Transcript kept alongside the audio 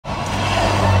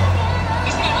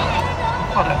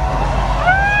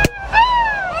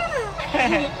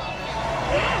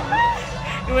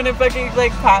When it fucking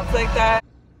like pops like that.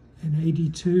 And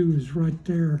 82 is right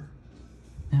there.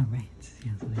 Oh, right.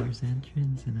 Yeah, so there's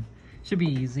entrance and should be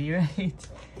easy, right?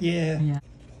 Yeah. Yeah.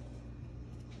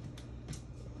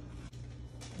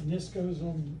 And this goes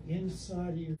on the inside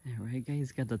of your... Alright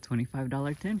guys, got the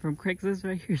 $25 tent from Craigslist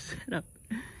right here set up.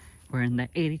 We're in the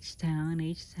H-Town.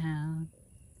 Alright.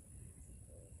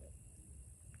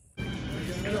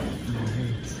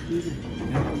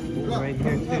 Right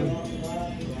here too.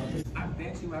 I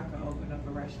bet you I could open up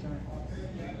a restaurant.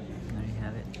 There you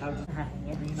have it.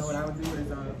 You know what I would do is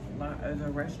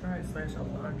a restaurant / a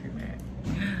laundromat.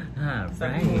 So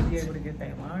Right. you would be able to get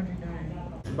that laundry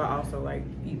done, but also like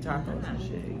eat tacos and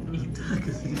shit. Eat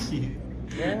tacos and shit.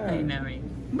 Yeah. I know, right?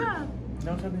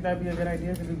 Don't tell me that'd be a good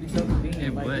idea because it'd be so convenient.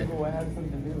 It like would. people would have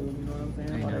something to do. You know what I'm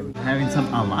saying? I know. Like, Having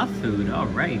some a lot food.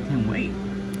 Alright, can't wait.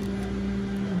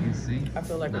 You see? I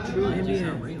feel like a true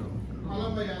Indian.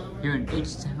 You're in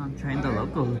H-Town trying the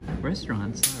local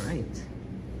restaurants. Alright.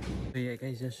 So yeah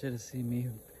guys, you should have seen me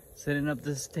setting up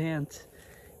this tent.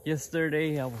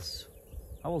 Yesterday I was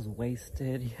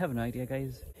wasted. You have no idea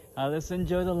guys. Let's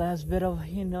enjoy the last bit of,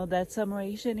 you know, that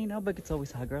summeration, you know, but it's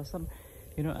always hot girl summer.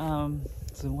 You know,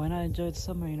 so why not enjoy the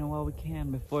summer, you know, while we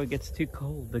can before it gets too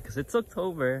cold, because it's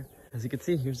October. As you can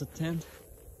see, here's a tent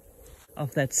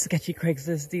of that sketchy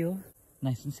Craigslist deal.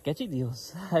 Nice and sketchy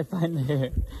deals I find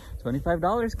there.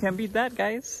 $25, can't beat that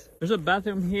guys. There's a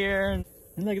bathroom here, and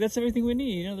like that's everything we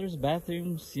need, you know. There's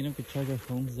bathrooms, you know, we could charge our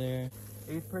phones there.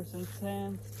 8-person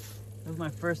tent. This was my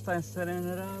first time setting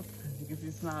it up. As you can see,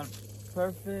 it's not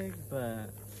perfect,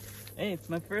 but hey, it's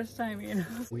my first time, you know.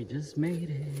 We just made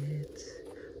it.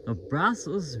 The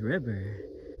Brussels River.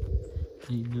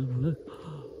 You know, look.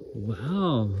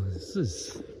 Wow, this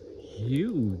is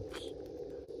huge.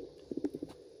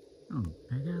 Oh,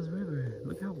 big ass river.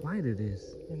 Look how wide it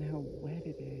is. And how wet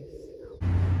it is.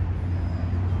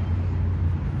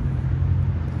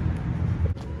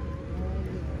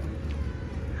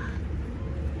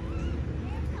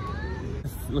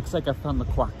 Looks like I found the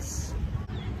quacks.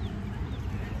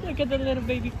 Look at the little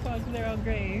baby quacks, they're all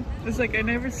gray. It's like I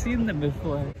never seen them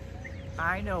before.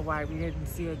 I know why we didn't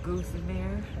see a goose in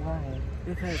there. Why?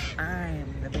 Because I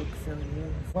am the big silly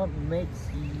goose. What makes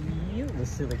you the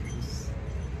silly goose?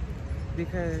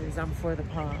 Because I'm for the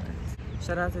pond.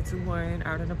 Shout out to 2-1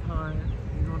 out in the pond.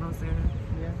 You know what I'm saying?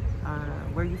 Yeah.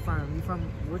 Where you from? You from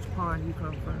which pond you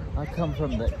come from? I come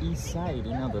from the east side,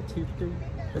 you know, the 2-3.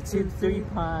 The 2-3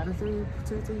 pond. The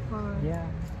 2-3 pond. Yeah.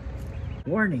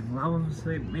 Warning, I will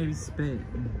say maybe spit.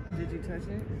 Did you touch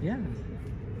it? Yeah.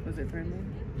 Was it friendly?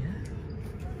 Yeah.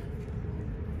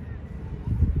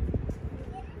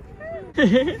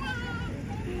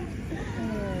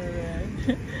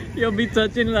 You'll be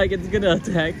touching like it's gonna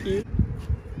attack you.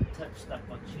 Touch the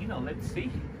cochino, let's see.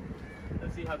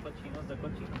 Let's see how cochino's the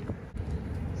cochino.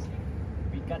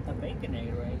 We got the bacon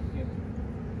egg right here.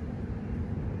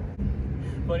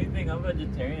 Funny thing, I'm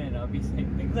vegetarian and I'll be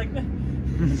saying things like that.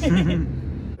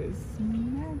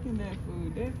 Smacking that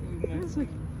food. That food must be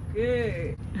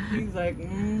good. He's like,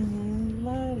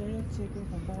 love that chicken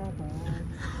from Baba.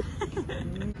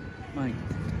 Like,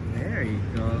 there you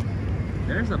go.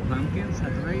 There's a pumpkin at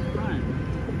the very front.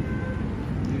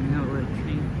 You know, a little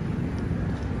tree.